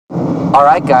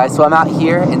Alright guys, so I'm out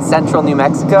here in central New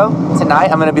Mexico.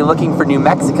 Tonight I'm going to be looking for New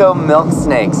Mexico milk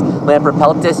snakes,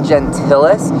 Lampropeltis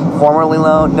gentilis, formerly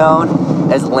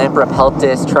known as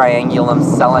Lampropeltis triangulum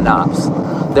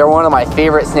celaenops. They're one of my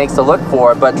favorite snakes to look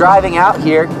for, but driving out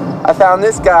here, I found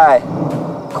this guy.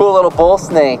 Cool little bull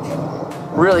snake.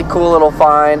 Really cool little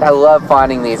find. I love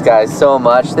finding these guys so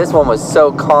much. This one was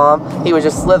so calm. He was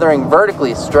just slithering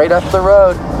vertically straight up the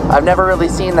road. I've never really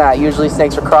seen that. Usually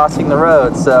snakes are crossing the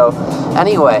road. So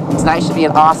anyway, tonight should be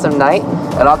an awesome night,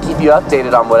 and I'll keep you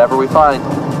updated on whatever we find.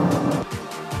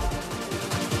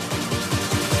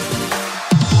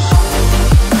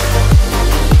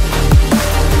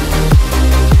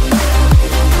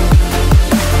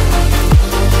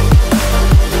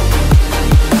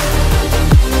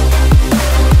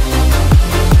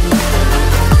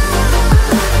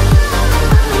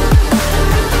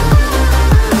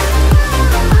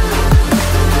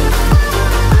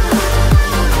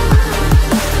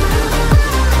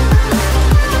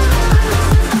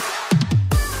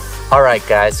 Alright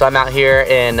guys, so I'm out here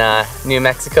in New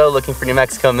Mexico looking for New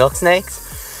Mexico milk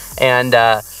snakes, and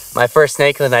my first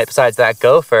snake of the night besides that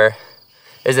gopher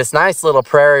is this nice little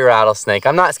prairie rattlesnake.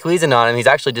 I'm not squeezing on him, he's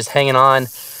actually just hanging on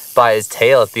by his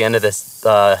tail at the end of this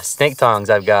snake tongs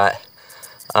I've got.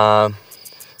 But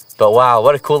wow,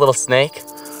 what a cool little snake.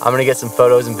 I'm gonna get some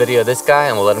photos and video of this guy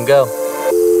and we'll let him go.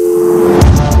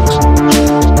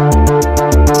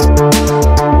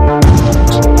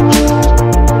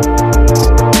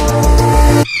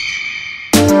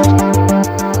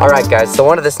 Alright guys, so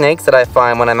one of the snakes that I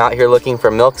find when I'm out here looking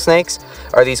for milk snakes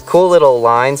are these cool little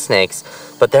line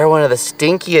snakes, but they're one of the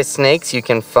stinkiest snakes you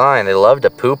can find. They love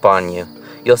to poop on you.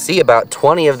 You'll see about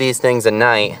 20 of these things a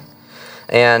night,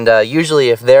 and usually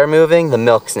if they're moving, the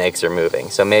milk snakes are moving,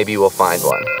 so maybe we'll find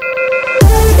one.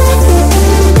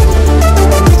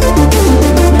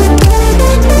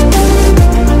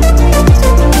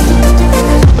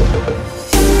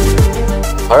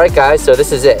 Alright guys, so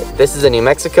this is it. This is a New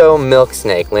Mexico milk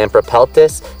snake,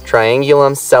 Lampropeltis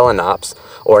triangulum celaenops,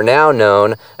 or now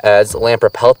known as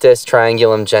Lampropeltis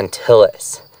triangulum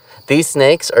gentilis. These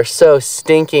snakes are so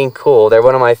stinking cool. They're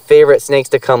one of my favorite snakes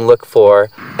to come look for,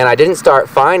 and I didn't start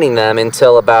finding them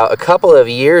until about a couple of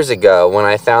years ago when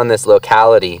I found this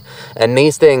locality. And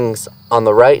these things, on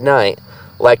the right night,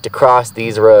 like to cross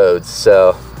these roads.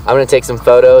 So I'm going to take some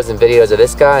photos and videos of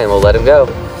this guy and we'll let him go.